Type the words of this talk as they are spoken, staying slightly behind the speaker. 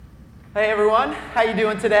Hey everyone, how you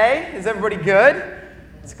doing today? Is everybody good?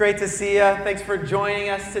 It's great to see you. Thanks for joining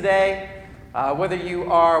us today. Whether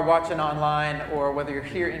you are watching online or whether you're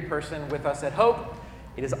here in person with us at Hope,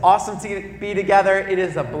 it is awesome to be together. It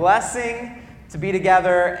is a blessing to be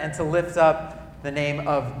together and to lift up the name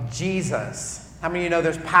of Jesus. How many of you know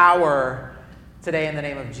there's power today in the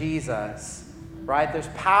name of Jesus, right? There's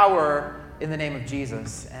power in the name of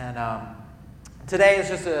Jesus. And today is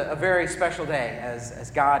just a very special day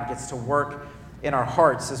as God gets to work in our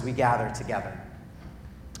hearts as we gather together.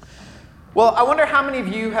 Well, I wonder how many of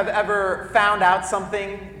you have ever found out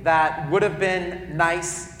something that would have been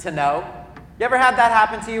nice to know? You ever had that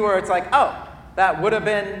happen to you where it's like, oh, that would have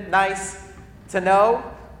been nice to know?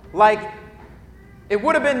 Like, it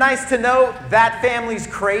would have been nice to know that family's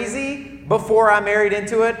crazy before I married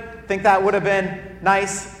into it. Think that would have been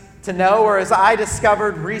nice to know? Or as I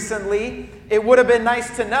discovered recently, it would have been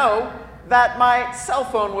nice to know that my cell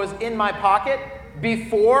phone was in my pocket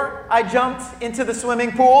before I jumped into the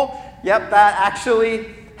swimming pool. Yep, that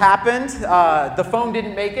actually happened. The phone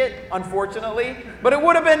didn't make it, unfortunately, but it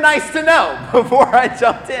would have been nice to know before I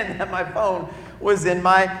jumped in that my phone was in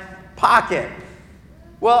my pocket.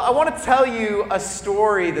 Well, I want to tell you a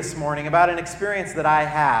story this morning about an experience that I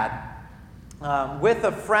had with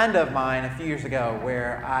a friend of mine a few years ago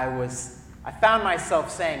where I found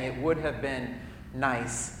myself saying it would have been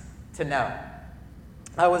nice to know.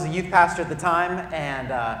 I was a youth pastor at the time,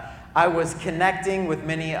 and I was connecting with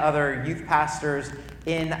many other youth pastors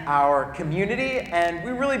in our community, and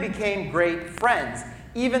we really became great friends,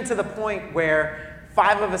 even to the point where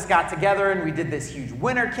 5 of us got together and we did this huge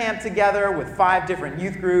winter camp together with 5 different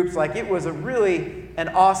youth groups. Like, it was really an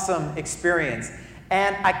awesome experience.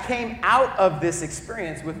 And I came out of this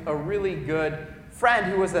experience with a really good friend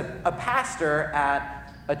who was a pastor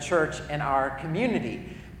at a church in our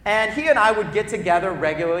community. And he and I would get together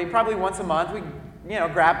regularly, probably once a month. We'd,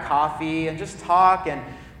 grab coffee and just talk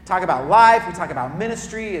about life. We talk about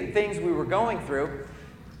ministry and things we were going through.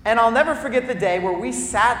 And I'll never forget the day where we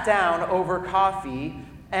sat down over coffee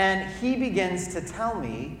and he begins to tell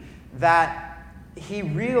me that he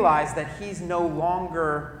realized that he's no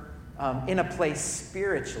longer in a place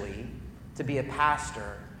spiritually to be a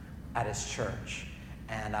pastor at his church.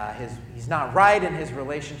 And he's not right in his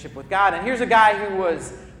relationship with God. And here's a guy who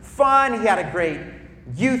was fun. He had a great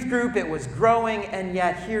youth group. It was growing. And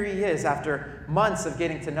yet here he is after months of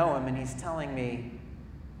getting to know him. And he's telling me,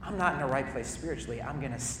 I'm not in the right place spiritually. I'm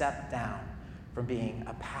going to step down from being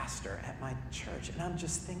a pastor at my church. And I'm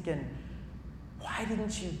just thinking, why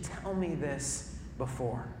didn't you tell me this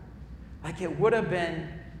before? Like, it would have been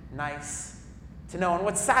nice to know. And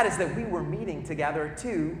what's sad is that we were meeting together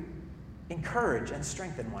to encourage and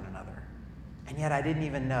strengthen one another. And yet I didn't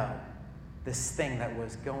even know this thing that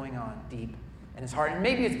was going on deep in his heart. And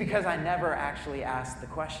maybe it's because I never actually asked the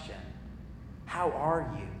question, how are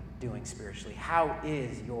you doing spiritually? How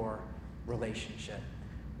is your relationship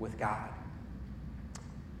with God?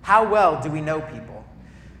 How well do we know people?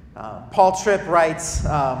 Paul Tripp writes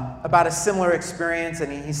about a similar experience,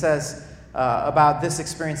 and he says about this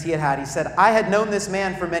experience he had. He said, I had known this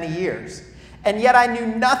man for many years, and yet I knew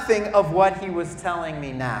nothing of what he was telling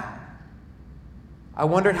me now. I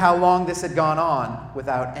wondered how long this had gone on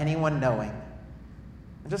without anyone knowing.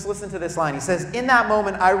 And just listen to this line. He says, in that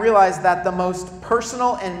moment, I realized that the most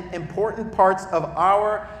personal and important parts of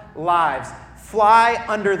our lives fly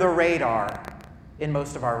under the radar in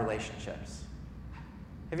most of our relationships.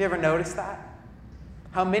 Have you ever noticed that?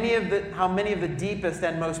 How many of the deepest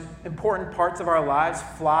and most important parts of our lives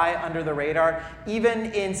fly under the radar,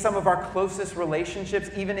 even in some of our closest relationships,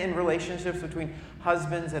 even in relationships between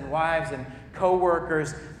husbands and wives and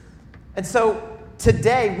co-workers. And so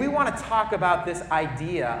today we want to talk about this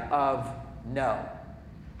idea of know.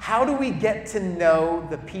 How do we get to know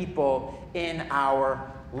the people in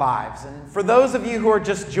our lives? And for those of you who are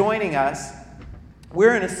just joining us,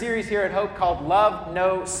 we're in a series here at Hope called Love,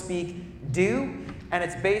 Know, Speak, Do. And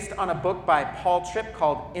it's based on a book by Paul Tripp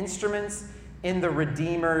called Instruments in the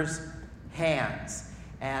Redeemer's Hands.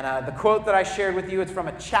 And the quote that I shared with you, it's from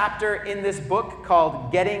a chapter in this book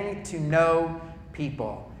called Getting to Know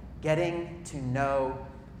People. Getting to know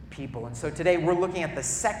people. And so today we're looking at the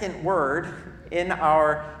second word in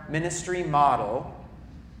our ministry model.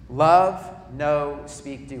 Love, know,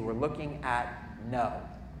 speak, do. We're looking at know.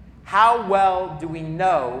 How well do we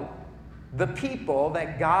know the people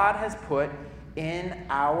that God has put in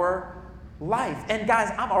our life? And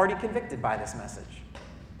guys, I'm already convicted by this message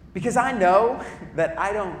because I know that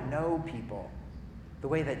I don't know people the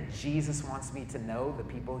way that Jesus wants me to know the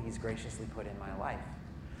people he's graciously put in my life.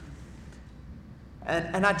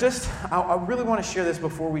 And I really want to share this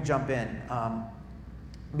before we jump in.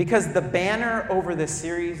 Because the banner over this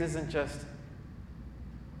series isn't just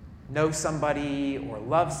know somebody or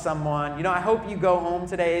love someone. I hope you go home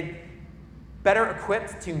today better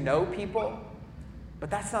equipped to know people. But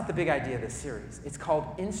that's not the big idea of this series. It's called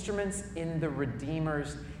Instruments in the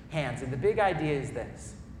Redeemer's Hands. And the big idea is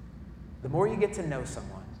this. The more you get to know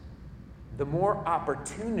someone, the more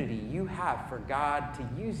opportunity you have for God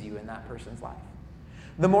to use you in that person's life.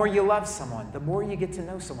 The more you love someone, the more you get to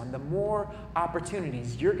know someone, the more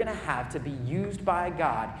opportunities you're going to have to be used by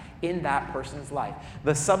God in that person's life.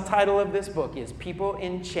 The subtitle of this book is People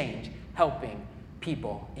in Change, Helping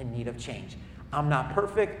People in Need of Change. I'm not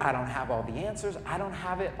perfect. I don't have all the answers. I don't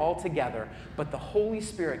have it all together. But the Holy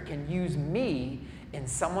Spirit can use me in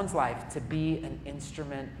someone's life to be an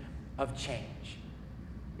instrument of change.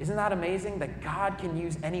 Isn't that amazing that God can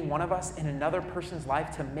use any one of us in another person's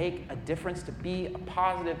life to make a difference, to be a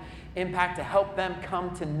positive impact, to help them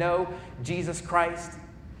come to know Jesus Christ?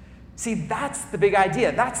 See, that's the big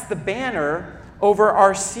idea. That's the banner over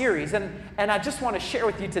our series. And I just want to share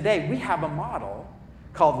with you today, we have a model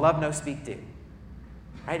called Love, No, Speak, Do.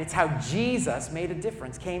 Right? It's how Jesus made a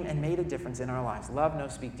difference, came and made a difference in our lives. Love, no,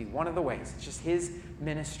 speak, do. One of the ways. It's just his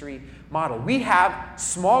ministry model. We have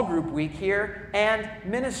small group week here and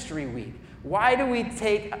ministry week. Why do we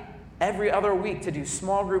take every other week to do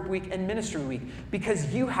small group week and ministry week?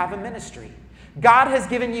 Because you have a ministry. God has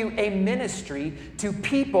given you a ministry to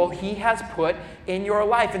people he has put in your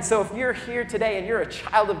life. And so if you're here today and you're a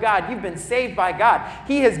child of God, you've been saved by God,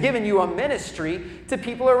 he has given you a ministry to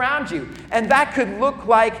people around you. And that could look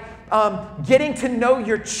like getting to know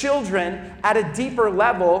your children at a deeper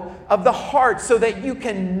level of the heart so that you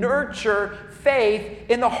can nurture faith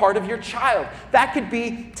in the heart of your child. That could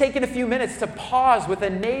be taking a few minutes to pause with a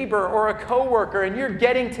neighbor or a coworker and you're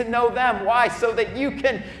getting to know them. Why? So that you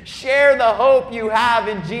can share the hope you have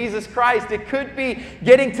in Jesus Christ. It could be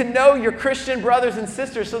getting to know your Christian brothers and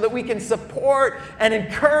sisters so that we can support and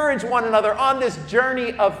encourage one another on this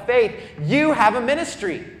journey of faith. You have a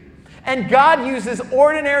ministry. And God uses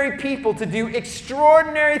ordinary people to do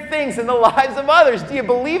extraordinary things in the lives of others. Do you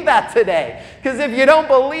believe that today? Because if you don't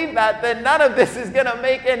believe that, then none of this is going to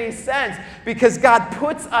make any sense. Because God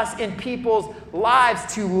puts us in people's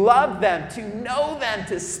lives to love them, to know them,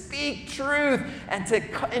 to speak truth, and to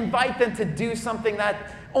invite them to do something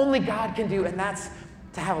that only God can do. And that's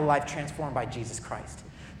to have a life transformed by Jesus Christ.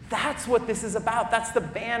 That's what this is about. That's the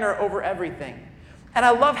banner over everything. And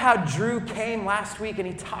I love how Drew came last week and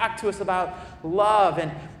he talked to us about love. And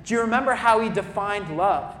do you remember how he defined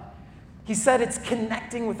love? He said it's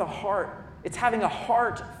connecting with a heart. It's having a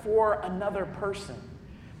heart for another person.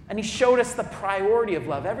 And he showed us the priority of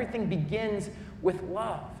love. Everything begins with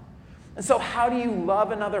love. And so how do you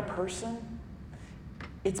love another person?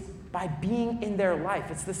 It's by being in their life.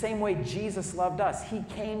 It's the same way Jesus loved us. He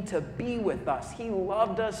came to be with us. He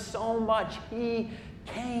loved us so much. He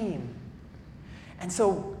came. And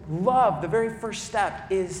so love, the very first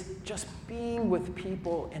step, is just being with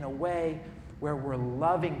people in a way where we're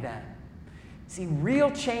loving them. See,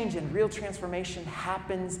 real change and real transformation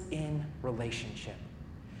happens in relationship.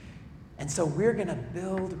 And so we're going to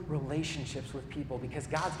build relationships with people because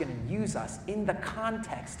God's going to use us in the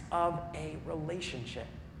context of a relationship.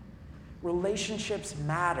 Relationships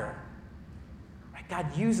matter. Right?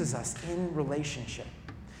 God uses us in relationship.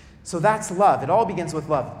 So that's love. It all begins with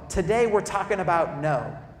love. Today we're talking about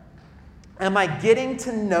know. Am I getting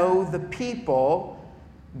to know the people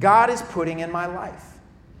God is putting in my life?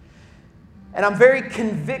 And I'm very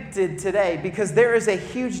convicted today because there is a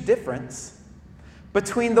huge difference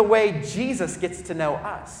between the way Jesus gets to know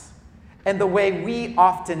us and the way we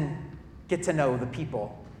often get to know the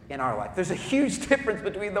people in our life. There's a huge difference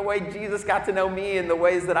between the way Jesus got to know me and the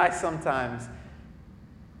ways that I sometimes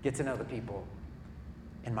get to know the people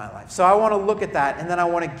in my life. So I want to look at that, and then I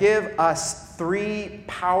want to give us 3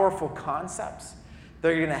 powerful concepts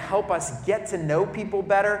that are going to help us get to know people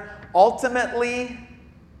better, ultimately,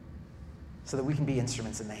 so that we can be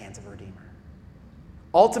instruments in the hands of a Redeemer.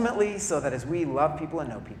 Ultimately, so that as we love people and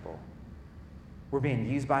know people, we're being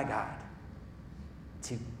used by God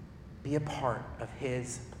to be a part of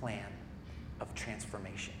his plan of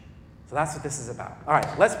transformation. So that's what this is about. All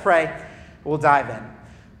right, let's pray. We'll dive in.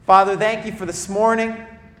 Father, thank you for this morning.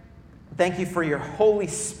 Thank you for your Holy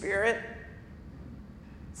Spirit.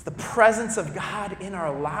 It's the presence of God in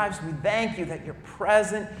our lives. We thank you that you're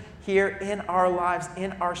present here in our lives,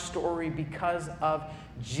 in our story, because of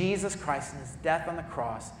Jesus Christ and his death on the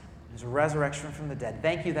cross His resurrection from the dead.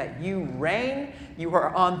 Thank you that you reign. You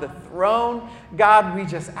are on the throne. God, we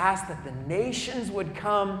just ask that the nations would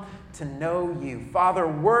come to know you. Father,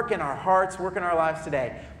 work in our hearts, work in our lives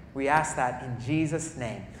today. We ask that in Jesus'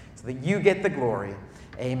 name so that you get the glory.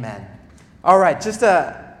 Amen. All right, just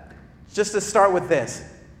to start with this,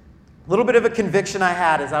 a little bit of a conviction I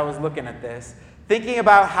had as I was looking at this, thinking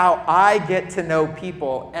about how I get to know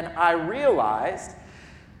people, and I realized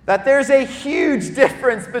that there's a huge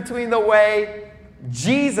difference between the way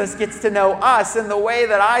Jesus gets to know us and the way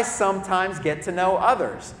that I sometimes get to know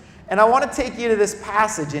others. And I want to take you to this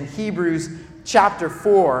passage in Hebrews chapter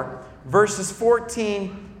 4, verses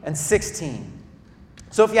 14 and 16.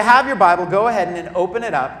 So if you have your Bible, go ahead and open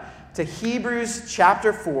it up to Hebrews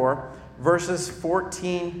chapter 4, verses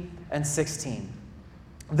 14 and 16.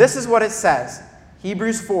 This is what it says,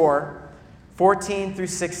 Hebrews 4, 14 through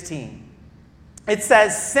 16. It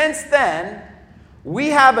says, "Since then, we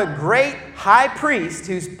have a great high priest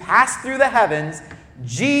who's passed through the heavens,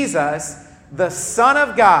 Jesus, the Son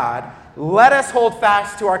of God. Let us hold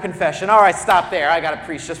fast to our confession." All right, stop there. I got to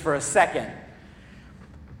preach just for a second.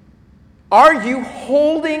 Are you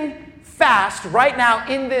holding fast right now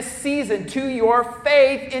in this season to your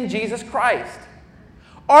faith in Jesus Christ?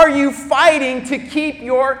 Are you fighting to keep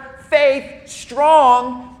your faith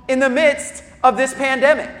strong in the midst of this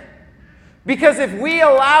pandemic? Because if we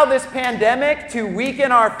allow this pandemic to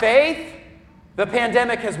weaken our faith, the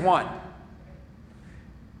pandemic has won.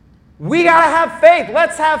 We got to have faith.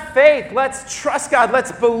 Let's have faith. Let's trust God.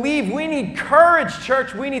 Let's believe. We need courage,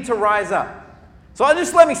 church. We need to rise up. So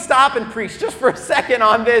just let me stop and preach just for a second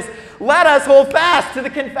on this. Let us hold fast to the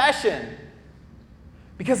confession.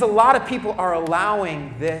 Because a lot of people are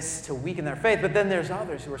allowing this to weaken their faith, but then there's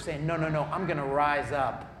others who are saying, no, I'm going to rise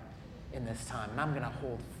up in this time, and I'm going to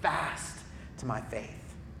hold fast to my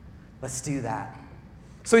faith. Let's do that.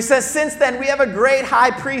 So he says, since then, we have a great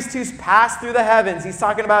high priest who's passed through the heavens. He's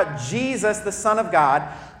talking about Jesus, the Son of God.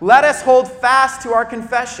 Let us hold fast to our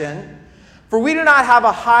confession, for we do not have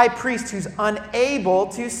a high priest who's unable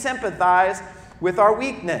to sympathize with our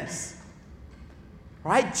weakness.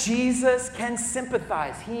 Right? Jesus can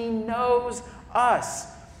sympathize. He knows us.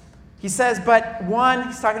 He says,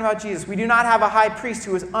 he's talking about Jesus, we do not have a high priest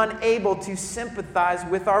who is unable to sympathize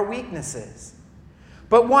with our weaknesses,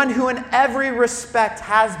 but one who in every respect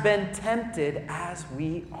has been tempted as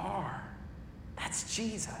we are. That's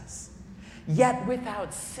Jesus. Yet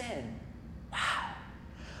without sin. Wow.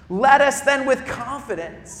 Let us then with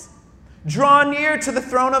confidence draw near to the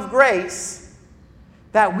throne of grace,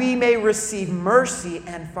 that we may receive mercy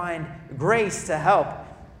and find grace to help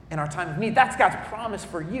in our time of need. That's God's promise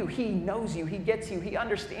for you. He knows you. He gets you. He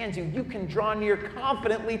understands you. You can draw near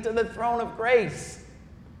confidently to the throne of grace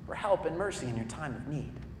for help and mercy in your time of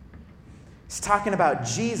need. He's talking about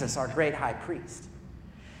Jesus, our great high priest.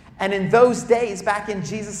 And in those days, back in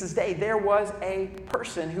Jesus' day, there was a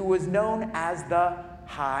person who was known as the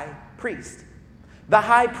high priest. The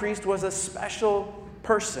high priest was a special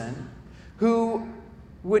person who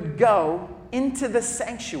would go into the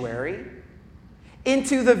sanctuary,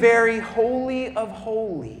 into the very holy of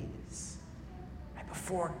holies, right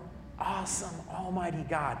before awesome Almighty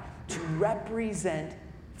God, to represent,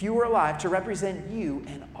 if you were alive, to represent you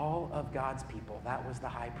and all of God's people. That was the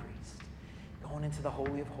high priest, going into the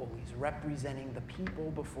Holy of Holies, representing the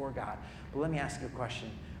people before God. But let me ask you a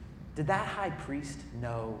question. Did that high priest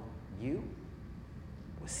know you?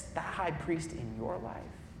 Was that high priest in your life?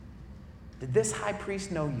 Did this high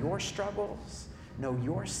priest know your struggles? Know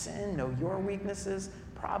your sin? Know your weaknesses?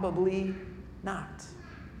 Probably not.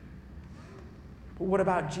 But what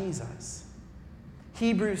about Jesus?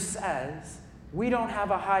 Hebrews says we don't have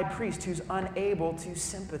a high priest who's unable to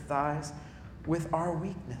sympathize with our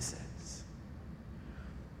weaknesses,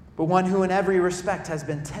 but one who in every respect has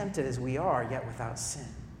been tempted as we are, yet without sin.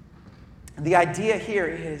 And the idea here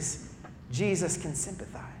is Jesus can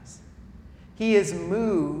sympathize. He is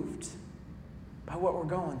moved by what we're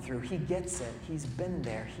going through. He gets it. He's been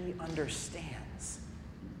there. He understands.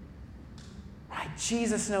 Right?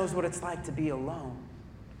 Jesus knows what it's like to be alone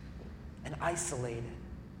and isolated.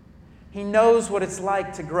 He knows what it's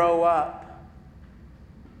like to grow up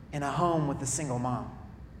in a home with a single mom.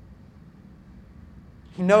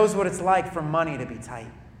 He knows what it's like for money to be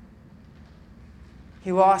tight.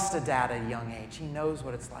 He lost a dad at a young age. He knows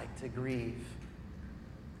what it's like to grieve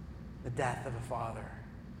the death of a father.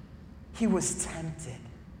 He was tempted.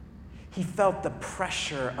 He felt the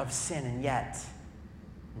pressure of sin and yet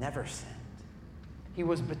never sinned. He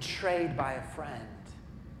was betrayed by a friend.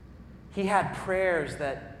 He had prayers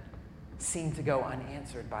that seemed to go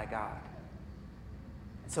unanswered by God.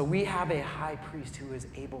 So we have a high priest who is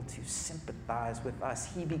able to sympathize with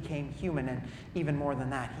us. He became human, and even more than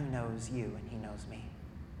that, he knows you and he knows me.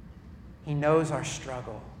 He knows our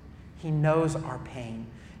struggle. He knows our pain.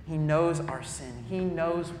 He knows our sin. He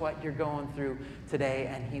knows what you're going through today,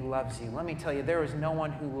 and he loves you. Let me tell you, there is no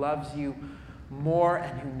one who loves you more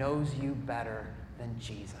and who knows you better than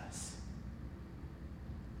Jesus.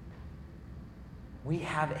 We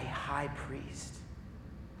have a high priest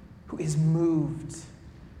who is moved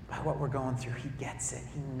by what we're going through. He gets it.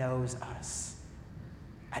 He knows us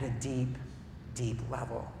at a deep, deep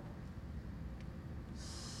level.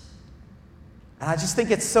 And I just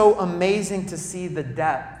think it's so amazing to see the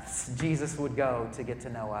depths Jesus would go to get to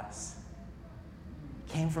know us.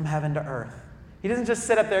 He came from heaven to earth. He doesn't just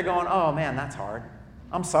sit up there going, oh man, that's hard.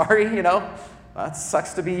 I'm sorry, that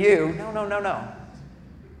sucks to be you. No.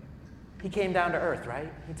 He came down to earth,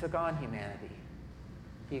 right? He took on humanity.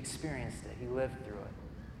 He experienced it. He lived through it.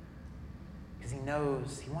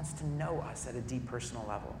 Because he wants to know us at a deep personal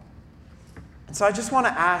level. And so I just want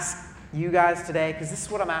to ask you guys today, because this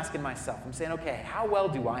is what I'm asking myself. I'm saying, okay, how well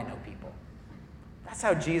do I know people? That's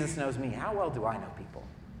how Jesus knows me. How well do I know people?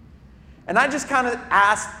 And I just kind of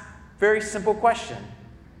asked a very simple question.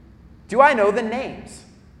 Do I know the names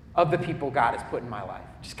of the people God has put in my life?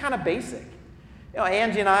 Just kind of basic.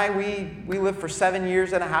 Angie and I, we lived for 7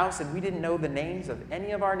 years in a house, and we didn't know the names of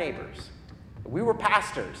any of our neighbors. We were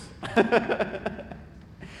pastors.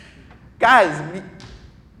 Guys,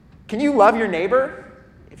 can you love your neighbor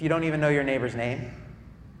if you don't even know your neighbor's name?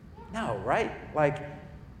 No, right?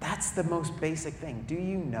 That's the most basic thing. Do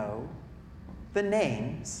you know the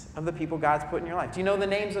names of the people God's put in your life? Do you know the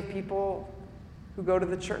names of people who go to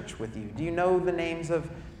the church with you? Do you know the names of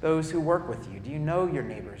those who work with you? Do you know your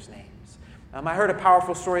neighbor's names? I heard a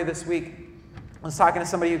powerful story this week. I was talking to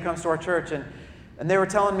somebody who comes to our church, and they were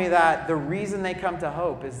telling me that the reason they come to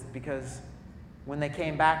Hope is because when they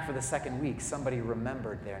came back for the second week, somebody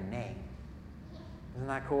remembered their name. Isn't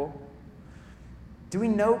that cool? Do we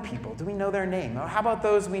know people? Do we know their name? Or how about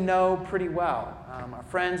those we know pretty well? Our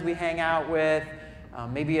friends we hang out with.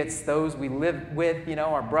 Maybe it's those we live with,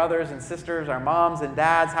 our brothers and sisters, our moms and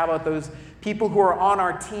dads. How about those people who are on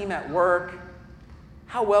our team at work?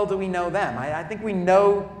 How well do we know them? I think we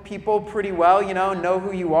know people pretty well, know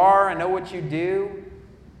who you are and know what you do.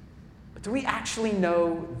 But do we actually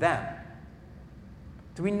know them?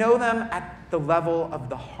 Do we know them at the level of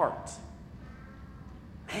the heart?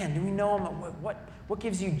 Man, do we know them? What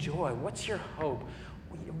gives you joy? What's your hope?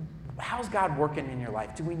 How's God working in your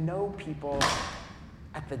life? Do we know people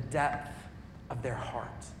at the depth of their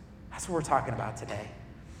heart? That's what we're talking about today.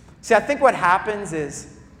 See, I think what happens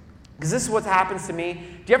is, because this is what happens to me.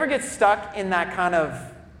 Do you ever get stuck in that kind of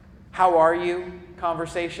how are you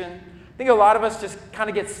conversation? I think a lot of us just kind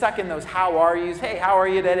of get stuck in those how are yous. Hey, how are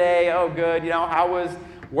you today? Oh, good. How was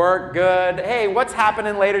work? Good. Hey, what's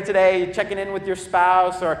happening later today? You checking in with your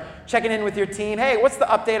spouse or checking in with your team. Hey, what's the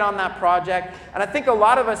update on that project? And I think a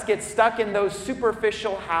lot of us get stuck in those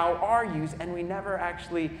superficial how are yous, and we never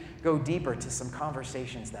actually go deeper to some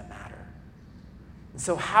conversations that matter. And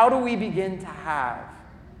so how do we begin to have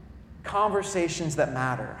conversations that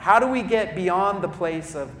matter? How do we get beyond the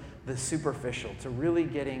place of the superficial to really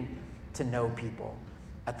getting to know people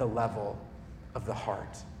at the level of the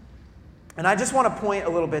heart? And I just want to point a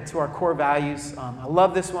little bit to our core values. I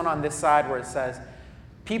love this one on this side where it says,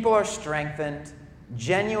 people are strengthened,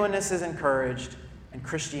 genuineness is encouraged, and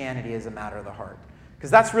Christianity is a matter of the heart. Because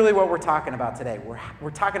that's really what we're talking about today. We're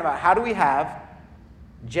talking about how do we have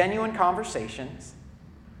genuine conversations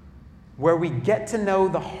where we get to know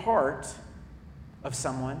the heart of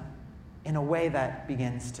someone in a way that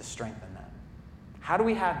begins to strengthen them. How do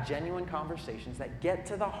we have genuine conversations that get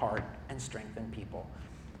to the heart and strengthen people?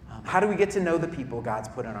 How do we get to know the people God's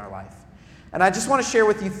put in our life? And I just want to share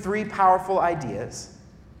with you 3 powerful ideas,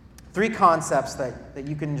 3 concepts that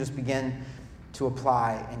you can just begin to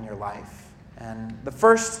apply in your life. And the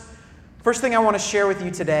first thing I want to share with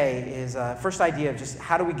you today is first idea of just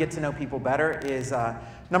how do we get to know people better is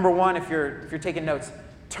number 1, if you're taking notes,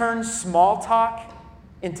 turn small talk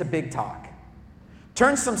into big talk.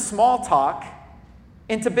 Turn some small talk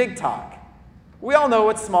into big talk. We all know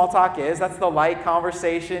what small talk is. That's the light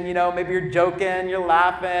conversation. Maybe you're joking, you're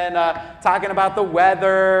laughing, talking about the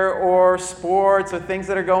weather or sports or things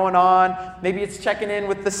that are going on. Maybe it's checking in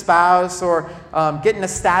with the spouse or getting a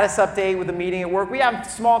status update with a meeting at work. We have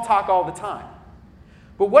small talk all the time.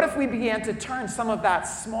 But what if we began to turn some of that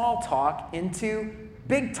small talk into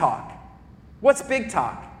big talk? What's big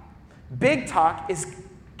talk? Big talk is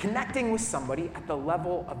connecting with somebody at the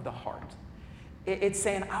level of the heart. It's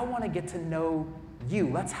saying, I want to get to know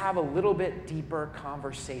let's have a little bit deeper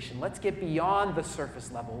conversation. Let's get beyond the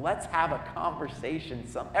surface level. Let's have a conversation.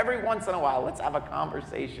 Every once in a while, let's have a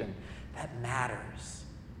conversation that matters.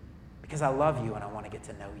 Because I love you and I want to get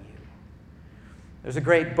to know you. There's a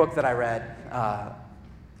great book that I read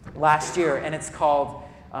last year, and it's called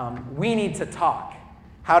We Need to Talk,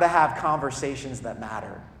 How to Have Conversations That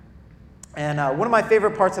Matter. And one of my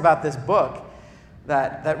favorite parts about this book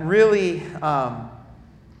that really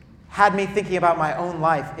had me thinking about my own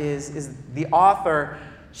life is the author.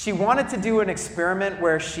 She wanted to do an experiment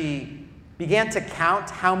where she began to count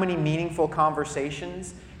how many meaningful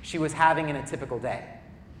conversations she was having in a typical day.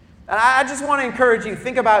 And I just want to encourage you,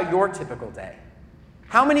 think about your typical day.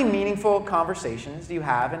 How many meaningful conversations do you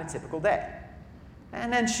have in a typical day?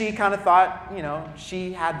 And then she kind of thought,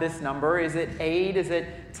 she had this number. Is it 8? Is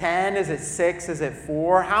it 10? Is it 6? Is it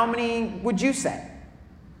 4? How many would you say?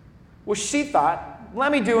 Well, she thought,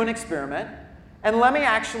 let me do an experiment, and let me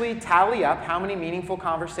actually tally up how many meaningful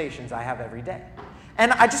conversations I have every day.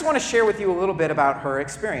 And I just want to share with you a little bit about her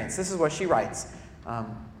experience. This is what she writes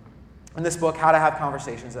in this book, How to Have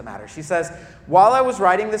Conversations That Matter. She says, while I was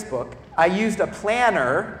writing this book, I used a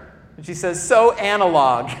planner. And she says, so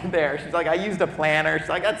analog there. She's like, I used a planner. She's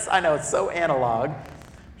like, I know, it's so analog.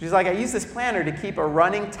 She's like, I used this planner to keep a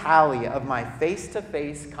running tally of my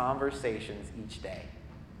face-to-face conversations each day.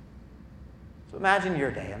 So imagine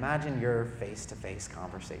your day. Imagine your face-to-face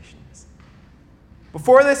conversations.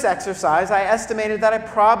 Before this exercise, I estimated that I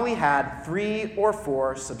probably had 3 or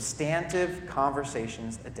 4 substantive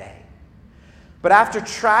conversations a day. But after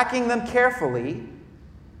tracking them carefully,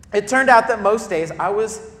 it turned out that most days I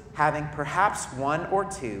was having perhaps 1 or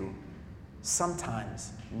 2,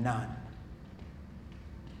 sometimes none.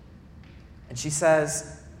 And she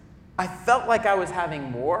says, I felt like I was having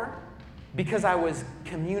more because I was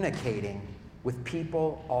communicating with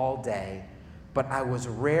people all day, but I was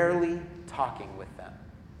rarely talking with them.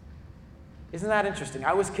 Isn't that interesting?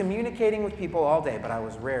 I was communicating with people all day, but I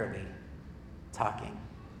was rarely talking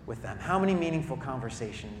with them. How many meaningful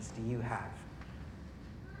conversations do you have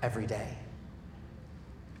every day?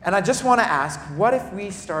 And I just want to ask, what if we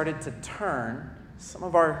started to turn some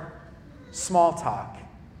of our small talk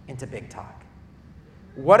into big talk?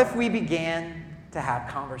 What if we began to have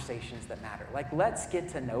conversations that matter? Like, let's get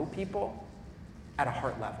to know people at a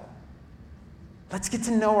heart level. Let's get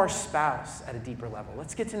to know our spouse at a deeper level.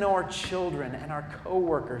 Let's get to know our children and our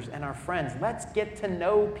coworkers and our friends. Let's get to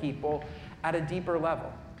know people at a deeper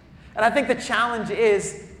level. And I think the challenge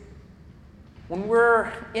is when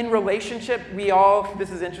we're in relationship,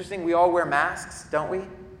 this is interesting, we all wear masks, don't we?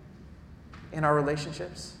 In our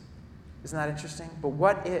relationships. Isn't that interesting? But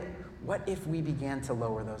what if we began to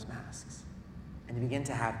lower those masks and to begin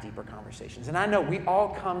to have deeper conversations? And I know we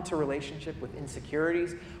all come to relationship with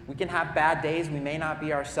insecurities. We can have bad days. We may not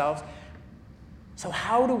be ourselves. So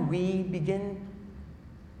how do we begin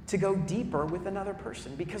to go deeper with another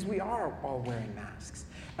person? Because we are all wearing masks.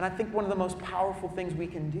 And I think one of the most powerful things we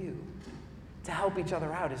can do to help each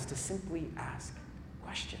other out is to simply ask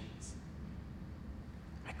questions.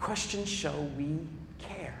 Questions show we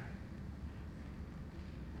care.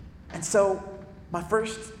 And so my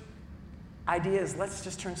first idea is let's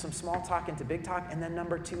just turn some small talk into big talk. And then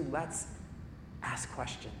number 2, let's ask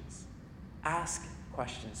questions. Ask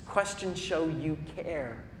questions. Questions show you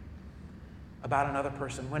care about another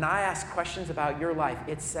person. When I ask questions about your life,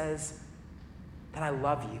 it says that I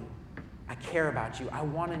love you. I care about you. I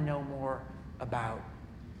want to know more about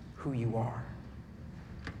who you are.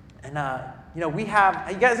 And, you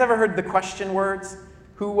guys ever heard the question words?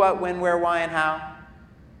 Who, what, when, where, why, and how?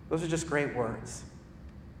 Those are just great words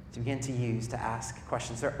to begin to use to ask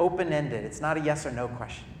questions. They're open-ended. It's not a yes or no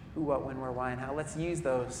question. Who, what, when, where, why, and how. Let's use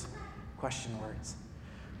those question words.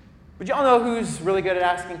 But y'all know who's really good at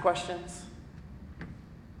asking questions?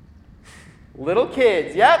 Little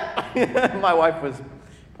kids. Yep. My wife was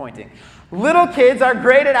pointing. Little kids are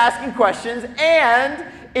great at asking questions, and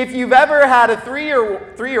if you've ever had a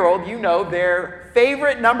three-year-old, you know their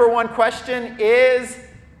favorite number 1 question is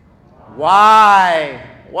why?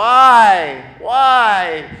 Why?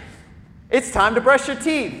 Why? It's time to brush your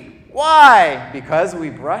teeth. Why? Because we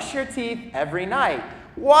brush your teeth every night.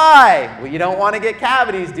 Why? Well, you don't want to get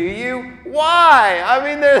cavities, do you? Why? I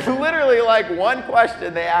mean, there's literally like one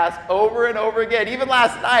question they ask over and over again. Even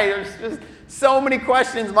last night, there's just so many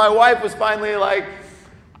questions. My wife was finally like,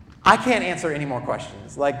 I can't answer any more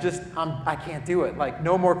questions. I can't do it.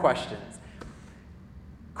 No more questions.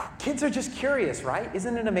 Kids are just curious, right?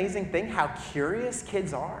 Isn't it an amazing thing how curious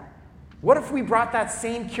kids are? What if we brought that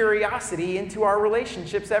same curiosity into our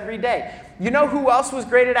relationships every day? You know who else was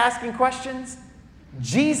great at asking questions?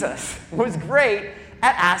 Jesus was great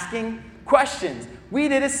at asking questions. We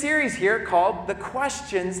did a series here called The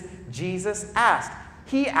Questions Jesus Asked.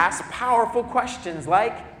 He asked powerful questions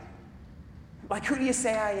like, who do you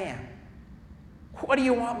say I am? What do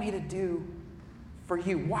you want me to do for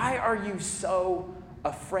you? Why are you so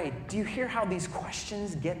afraid? Do you hear how these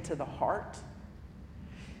questions get to the heart?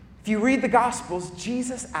 If you read the Gospels,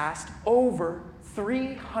 Jesus asked over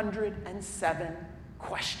 307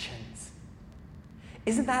 questions.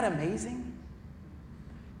 Isn't that amazing?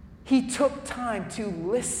 He took time to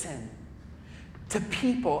listen to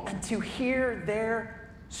people and to hear their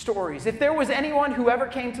stories. If there was anyone who ever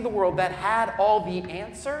came to the world that had all the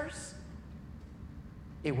answers,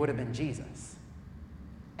 it would have been Jesus.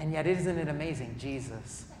 And yet, isn't it amazing?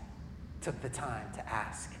 Jesus took the time to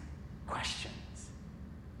ask questions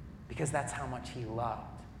because that's how much he loved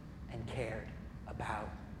and cared about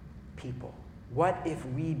people. What if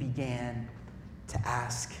we began to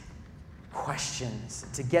ask questions,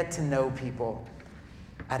 to get to know people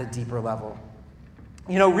at a deeper level?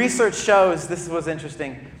 You know, research shows, this was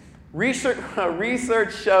interesting,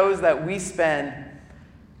 research shows that we spend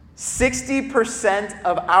 60%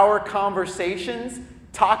 of our conversations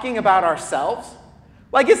talking about ourselves.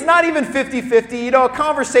 Like, it's not even 50-50. You know, a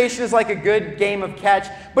conversation is like a good game of catch,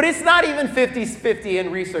 but it's not even 50-50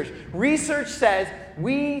 in research. Research says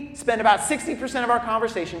we spend about 60% of our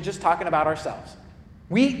conversation just talking about ourselves.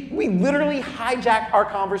 We literally hijack our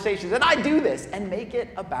conversations, and I do this, and make it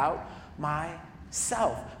about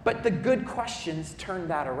myself. But the good questions turn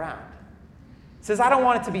that around. It says, I don't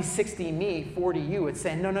want it to be 60 me, 40 you. It's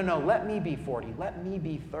saying, no, let me be 40. Let me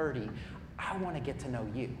be 30. I want to get to know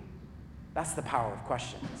you. That's the power of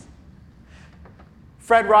questions.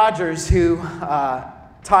 Fred Rogers, who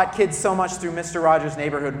taught kids so much through Mr. Rogers'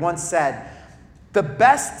 Neighborhood, once said, the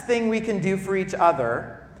best thing we can do for each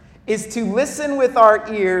other is to listen with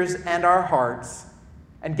our ears and our hearts,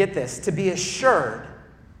 and get this, to be assured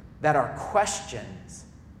that our questions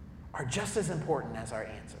are just as important as our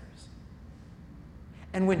answers.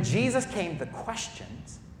 And when Jesus came, the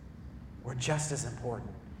questions were just as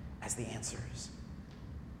important as the answers.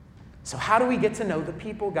 So how do we get to know the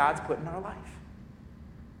people God's put in our life?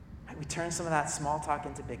 Right, we turn some of that small talk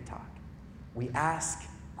into big talk. We ask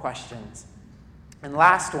questions. And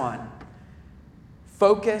last one,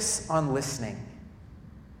 focus on listening.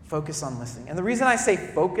 Focus on listening. And the reason I say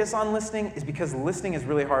focus on listening is because listening is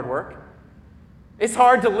really hard work. It's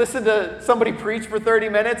hard to listen to somebody preach for 30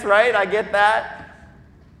 minutes, right? I get that.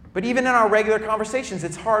 But even in our regular conversations,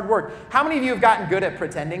 it's hard work. How many of you have gotten good at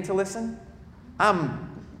pretending to listen?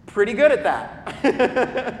 I'm pretty good at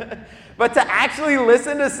that. But to actually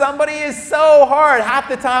listen to somebody is so hard. Half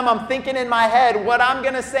the time I'm thinking in my head what I'm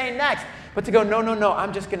going to say next. But to go, no,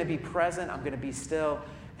 I'm just going to be present. I'm going to be still.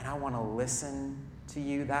 And I want to listen to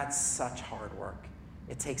you. That's such hard work.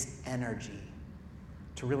 It takes energy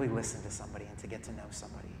to really listen to somebody and to get to know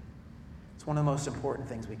somebody. It's one of the most important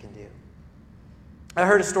things we can do. I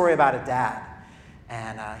heard a story about a dad,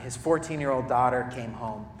 and his 14-year-old daughter came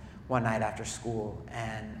home one night after school,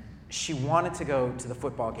 and she wanted to go to the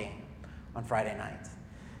football game on Friday night.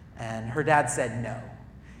 And her dad said no.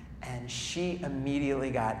 And she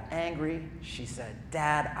immediately got angry. She said,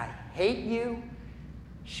 Dad, I hate you.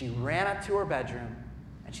 She ran up to her bedroom,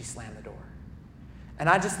 and she slammed the door. And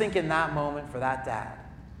I just think in that moment for that dad,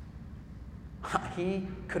 he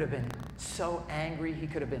could have been so angry. He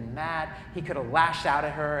could have been mad. He could have lashed out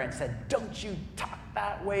at her and said, don't you talk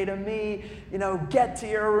that way to me. You know, get to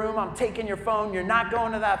your room. I'm taking your phone. You're not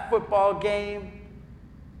going to that football game.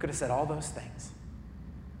 Could have said all those things.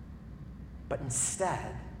 But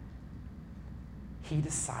instead, he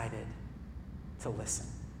decided to listen.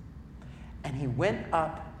 And he went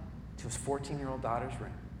up to his 14-year-old daughter's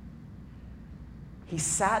room. He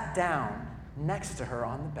sat down next to her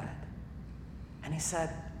on the bed. And he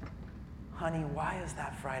said, honey, why is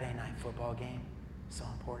that Friday night football game so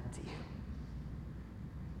important to you?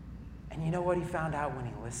 And you know what he found out when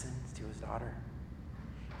he listened to his daughter?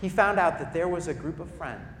 He found out that there was a group of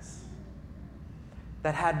friends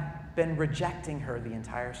that had been rejecting her the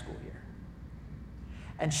entire school year.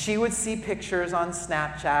 And she would see pictures on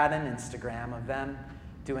Snapchat and Instagram of them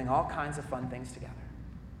doing all kinds of fun things together.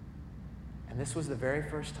 And this was the very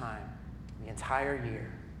first time the entire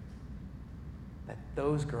year that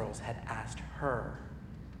those girls had asked her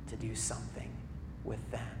to do something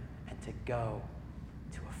with them and to go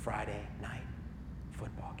to a Friday night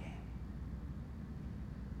football game.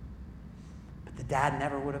 But the dad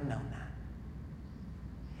never would have known that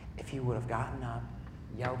if he would have gotten up,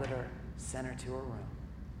 yelled at her, sent her to her room.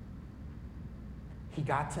 He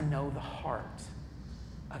got to know the heart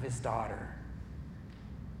of his daughter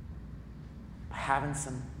by having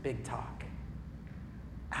some big talk,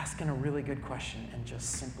 asking a really good question, and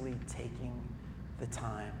just simply taking the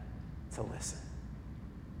time to listen.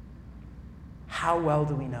 How well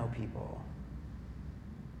do we know people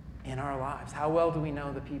in our lives? How well do we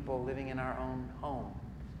know the people living in our own home?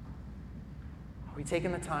 Are we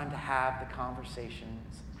taking the time to have the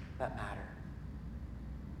conversations that matter?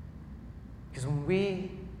 Because when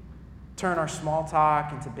we turn our small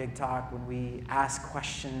talk into big talk, when we ask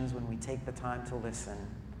questions, when we take the time to listen,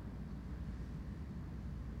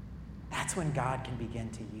 that's when God can begin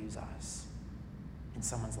to use us in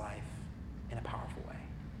someone's life in a powerful way.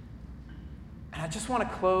 And I just want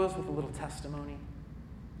to close with a little testimony.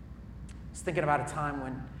 I was thinking about a time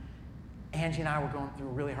when Angie and I were going through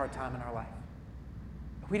a really hard time in our life.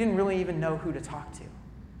 We didn't really even know who to talk to.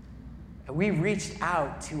 And we reached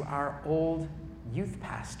out to our old youth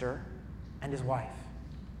pastor and his wife.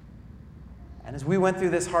 And as we went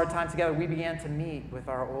through this hard time together, we began to meet with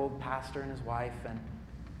our old pastor and his wife. And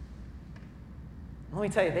let me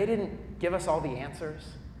tell you, they didn't give us all the answers.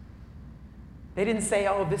 They didn't say,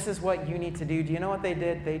 oh, this is what you need to do. Do you know what they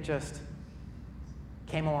did? They just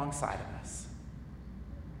came alongside of us.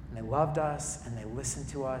 And they loved us, and they listened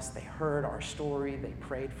to us. They heard our story. They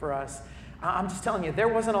prayed for us. I'm just telling you, there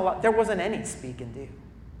wasn't any speak and do. It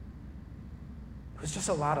was just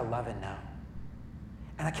a lot of love and know.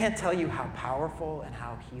 And I can't tell you how powerful and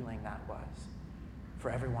how healing that was for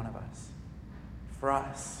every one of us, for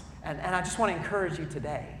us. And I just want to encourage you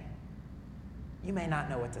today. You may not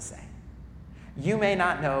know what to say. You may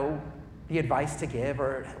not know the advice to give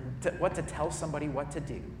or what to tell somebody what to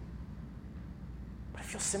do. But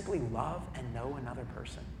if you'll simply love and know another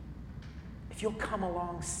person, if you'll come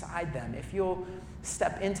alongside them, if you'll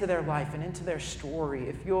step into their life and into their story,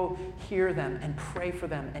 if you'll hear them and pray for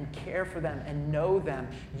them and care for them and know them,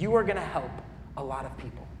 you are going to help a lot of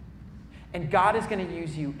people. And God is going to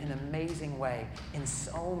use you in an amazing way in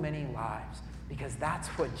so many lives, because that's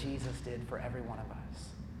what Jesus did for every one of us.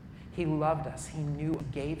 He loved us. He knew,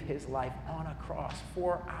 gave his life on a cross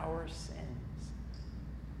for our sins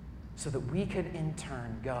so that we could in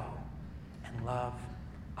turn go and love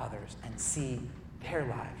others and see their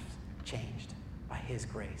lives changed by his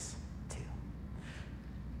grace too.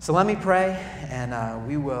 So let me pray, and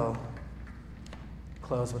we will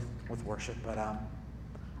close with worship. But I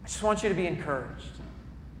just want you to be encouraged.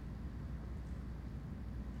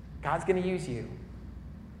 God's going to use you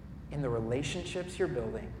in the relationships you're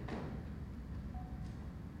building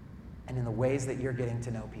and in the ways that you're getting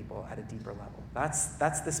to know people at a deeper level.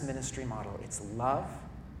 That's this ministry model. It's love,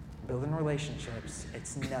 building relationships.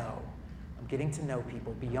 It's know. I'm getting to know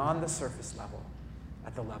people beyond the surface level,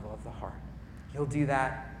 at the level of the heart. You'll do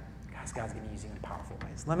that, guys, God's going to use you in powerful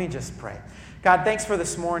ways. Let me just pray. God, thanks for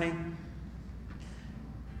this morning.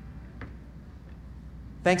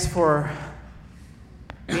 Thanks for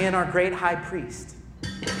being our great high priest.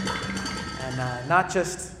 And not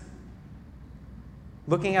just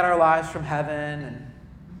looking at our lives from heaven and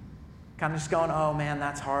kind of just going, oh man,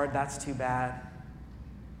 that's hard, that's too bad.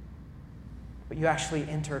 But you actually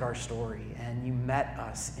entered our story and you met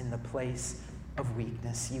us in the place of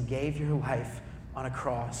weakness. You gave your life on a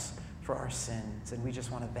cross for our sins, and we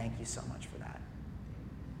just want to thank you so much for that.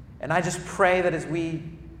 And I just pray that as we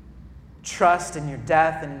trust in your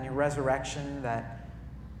death and in your resurrection, that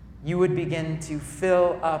you would begin to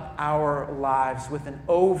fill up our lives with an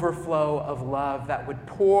overflow of love that would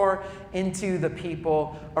pour into the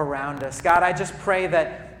people around us. God, I just pray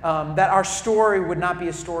that our story would not be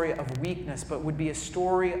a story of weakness, but would be a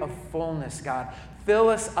story of fullness, God. Fill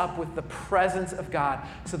us up with the presence of God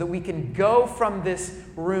so that we can go from this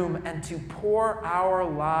room and to pour our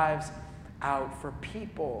lives out for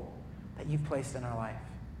people that you've placed in our life.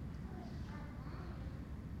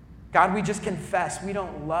 God, we just confess we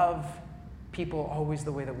don't love people always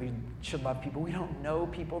the way that we should love people. We don't know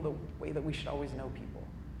people the way that we should always know people.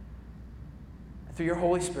 And through your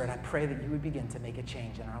Holy Spirit, I pray that you would begin to make a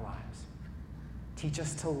change in our lives. Teach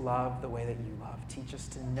us to love the way that you love. Teach us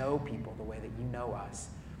to know people the way that you know us.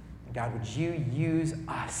 And God, would you use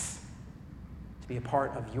us to be a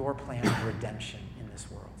part of your plan of redemption in this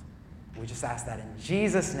world? We just ask that in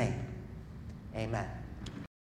Jesus' name. Amen.